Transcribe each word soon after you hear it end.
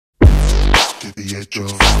the edge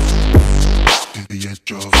of, to the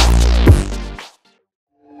edge of.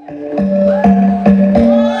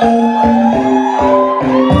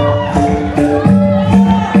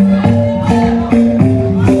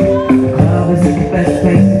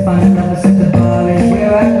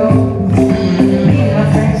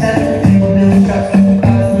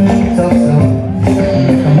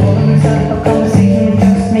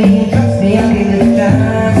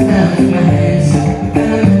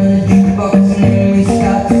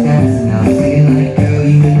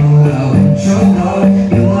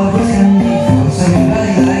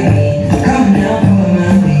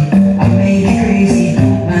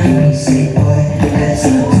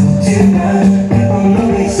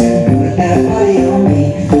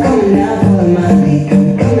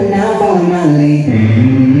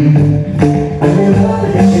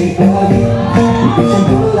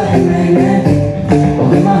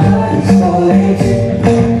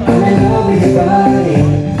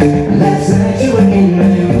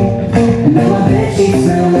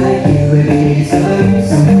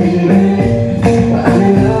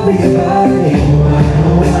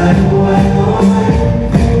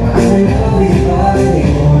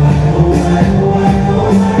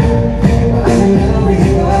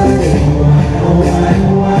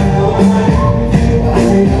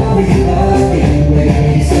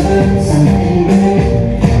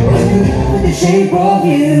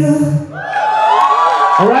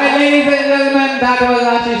 Alright, ladies and gentlemen, that was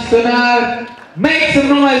Ashish Sonar. Make some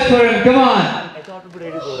noise for him, come on!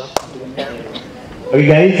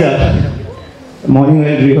 Okay guys, morning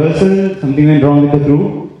rehearsal, something went wrong with the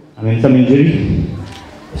crew. I mean some injury.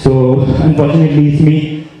 So unfortunately it's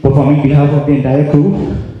me performing on behalf of the entire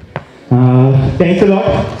crew. Thanks a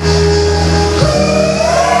lot.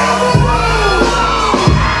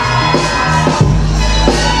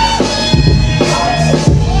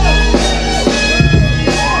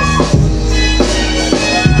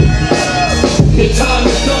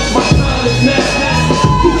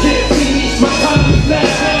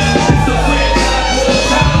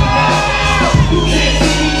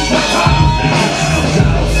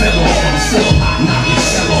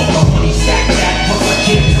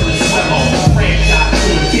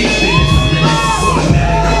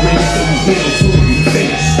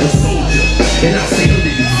 And I say under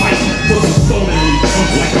you fighting for some stolen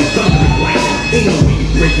like I'm thunder and lightning. Ain't no way you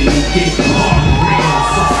breaking you get hard and real.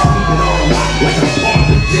 So I keep it all locked like I'm part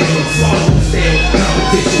of the jail. Solid stale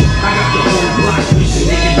competition. I got the whole block wishing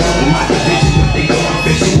they can run in my division, but they go on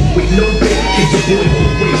fishing with no bait. Cause your boy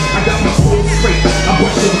won't wait. I got my soul straight. I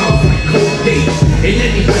brush your mouth like cold day. In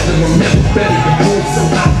any weather I'm never better. The mood so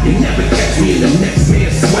hot they never catch me in the next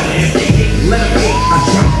man's sweater. If they hate, let them hate. I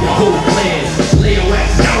drop your whole plan. Lay your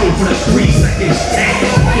ass down for the 3 seconds. Damn.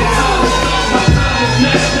 Your time is up, my time is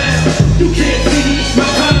now. You can't see my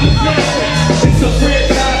time is now. It's a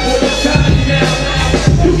franchise with a time now.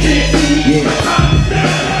 You can't see my time is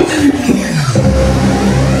now.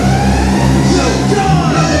 So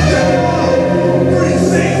John,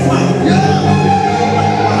 36, my young.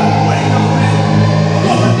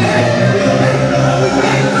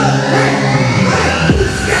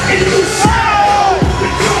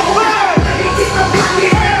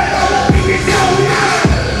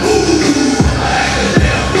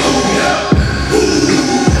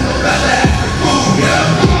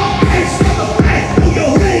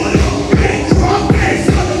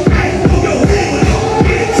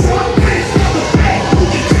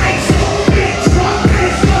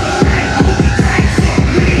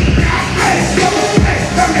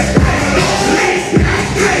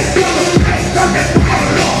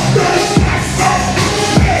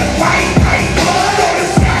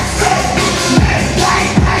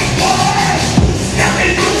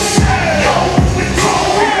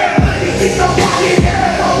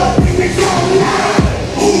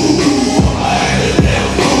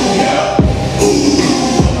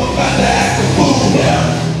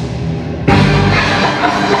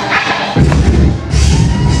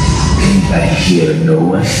 Here to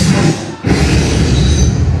know us.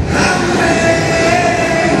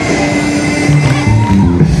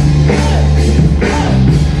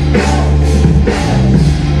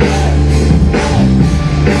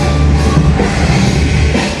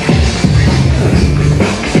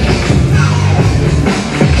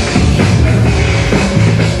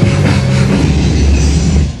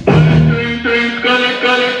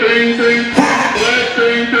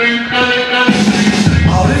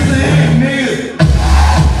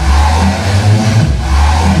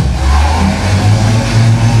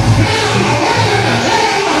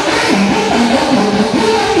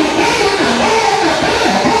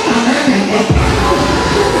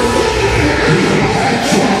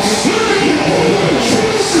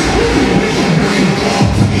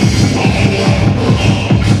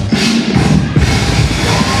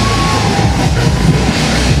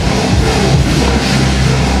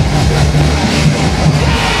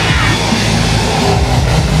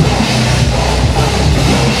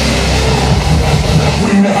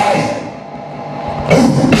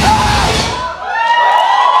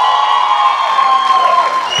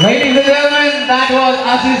 was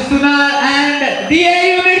Ashish, Sonar and DA